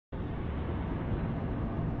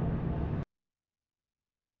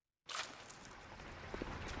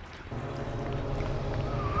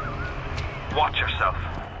Watch yourself.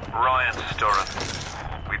 Ryan's stirring.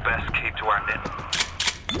 We best keep to our knitting.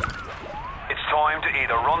 It's time to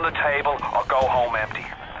either run the table or go home empty.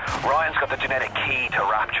 Ryan's got the genetic key to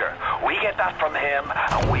Rapture. We get that from him,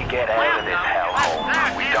 and we get out of this hellhole.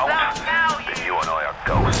 If we don't, then you and I are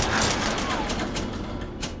ghosts.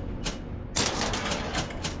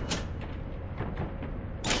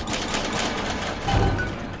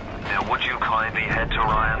 Now would you kindly head to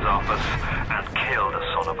Ryan's office and kill the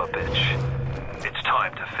son of a bitch? It's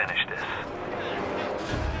time to finish this.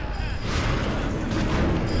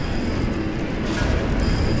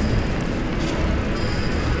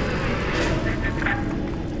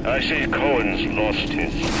 I see Cohen's lost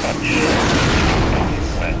his touch.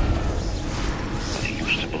 Well, what he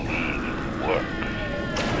used to believe would work.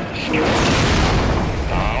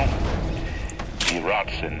 Now, he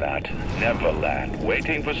rots in that Neverland,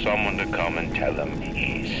 waiting for someone to come and tell him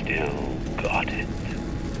he still got it.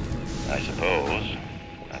 I suppose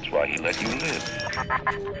that's why he let you live.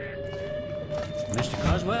 Mr.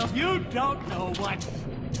 Coswell? You don't know what...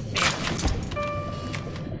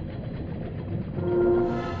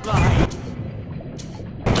 Right.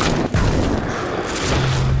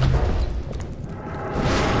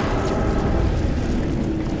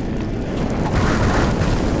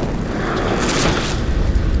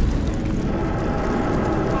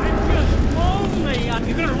 I'm just lonely. I'm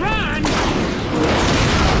gonna run.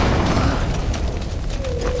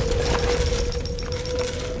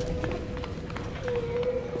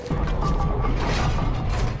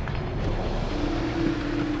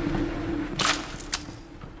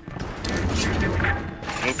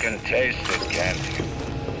 You can taste it, can't you?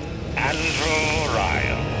 Andrew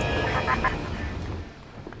Ryan.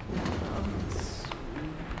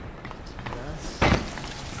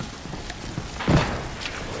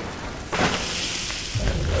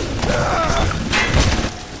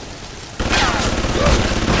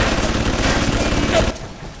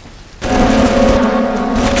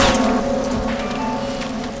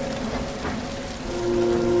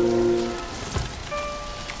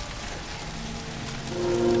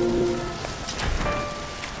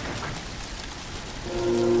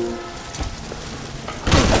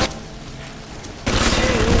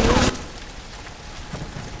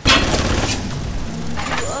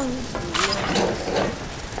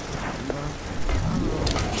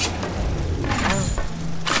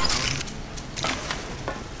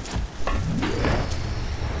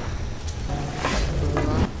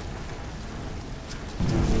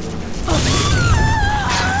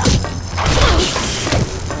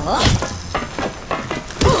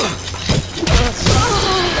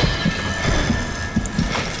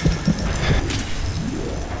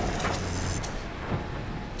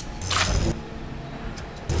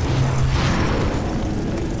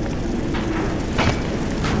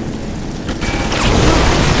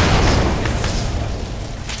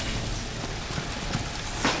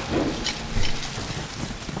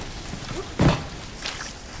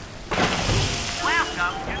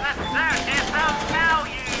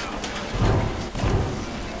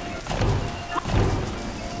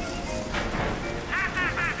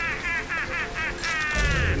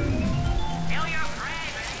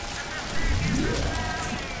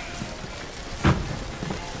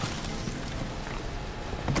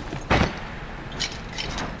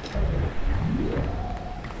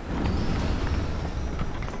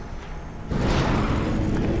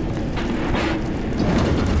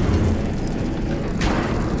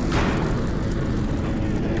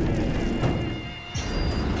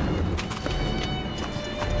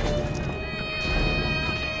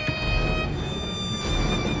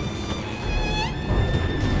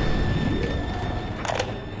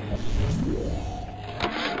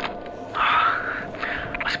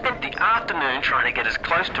 Trying to get as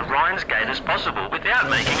close to Ryan's gate as possible without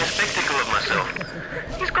making a spectacle of myself.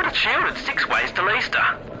 He's got it shielded 6 ways till Easter.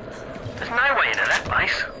 There's no way into that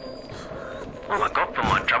place. All I got for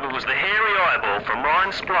my trouble was the hairy eyeball from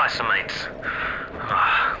Ryan's splicer mates.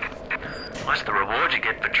 That's the reward you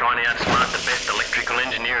get for trying to outsmart the best electrical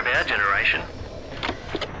engineer of our generation.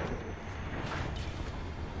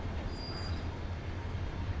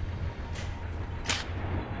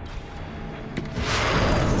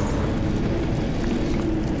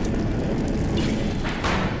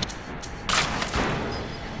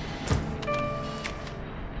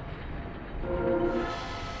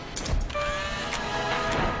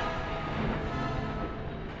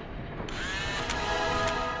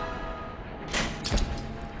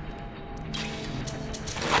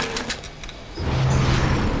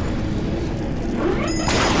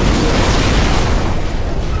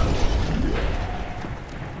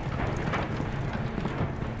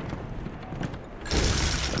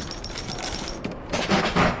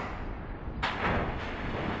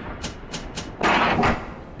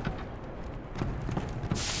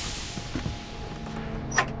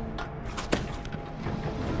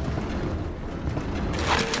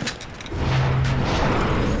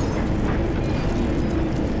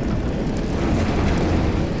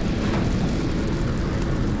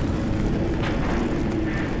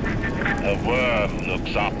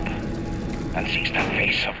 looks up and sees the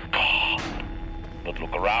face of God. But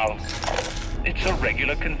look around. It's a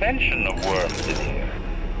regular convention of worms in here.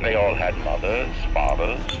 They all had mothers,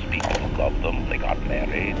 fathers, people who loved them. They got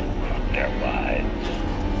married, got their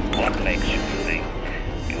wives. What makes you think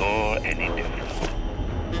you're any different?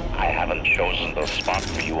 I haven't chosen the spot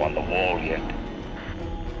for you on the wall yet.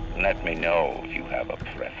 Let me know if you have a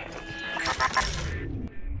preference.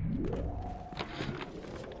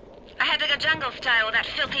 I had to go jungle style with that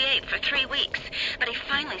filthy ape for 3 weeks, but he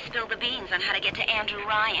finally spilled the beans on how to get to Andrew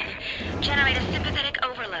Ryan. Generate a sympathetic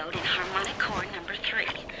overload in harmonic core number 3.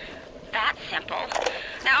 That's simple.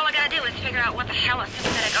 Now all I gotta do is figure out what the hell a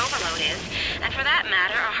sympathetic overload is, and for that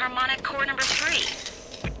matter, a harmonic core number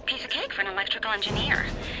 3. Piece of cake for an electrical engineer.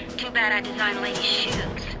 Too bad I designed ladies'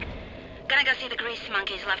 shoes. Gonna go see the grease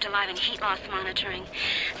monkeys left alive in heat loss monitoring.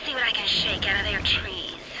 See what I can shake out of their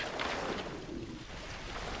trees.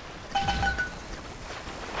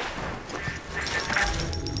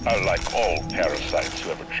 Like all parasites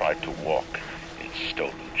who ever tried to walk in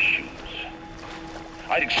stolen shoes.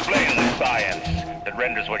 I'd explain the science that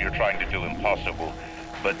renders what you're trying to do impossible,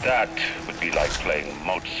 but that would be like playing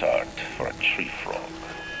Mozart for a tree frog.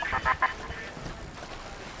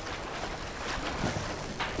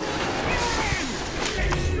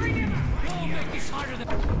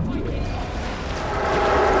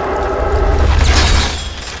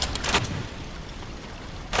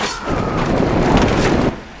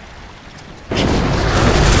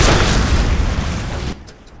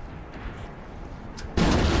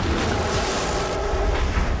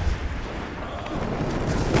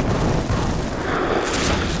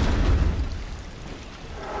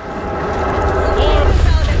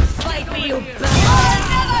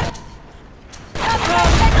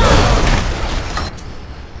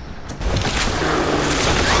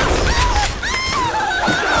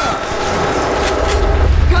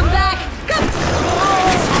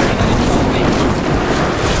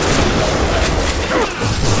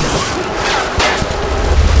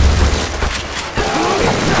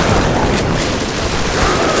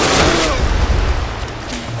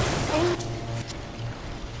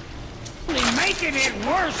 Making it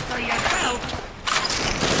worse for yourself.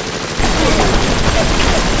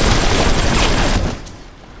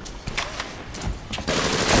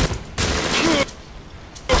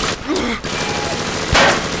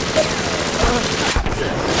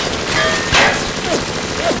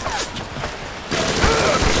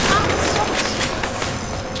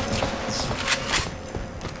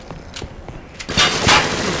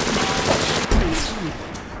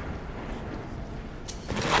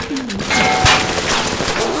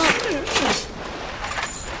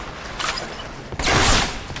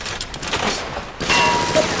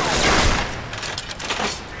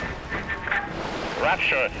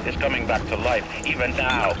 Is coming back to life. Even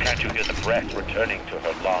now, can't you hear the breath returning to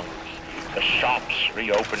her lungs? The shops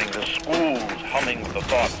reopening, the schools humming with the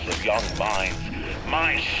thoughts of young minds.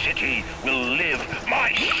 My city will live.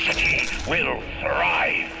 My city will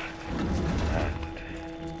thrive. And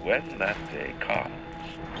when that day comes,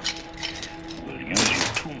 we'll use your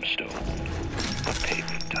tombstone for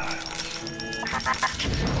paving tiles.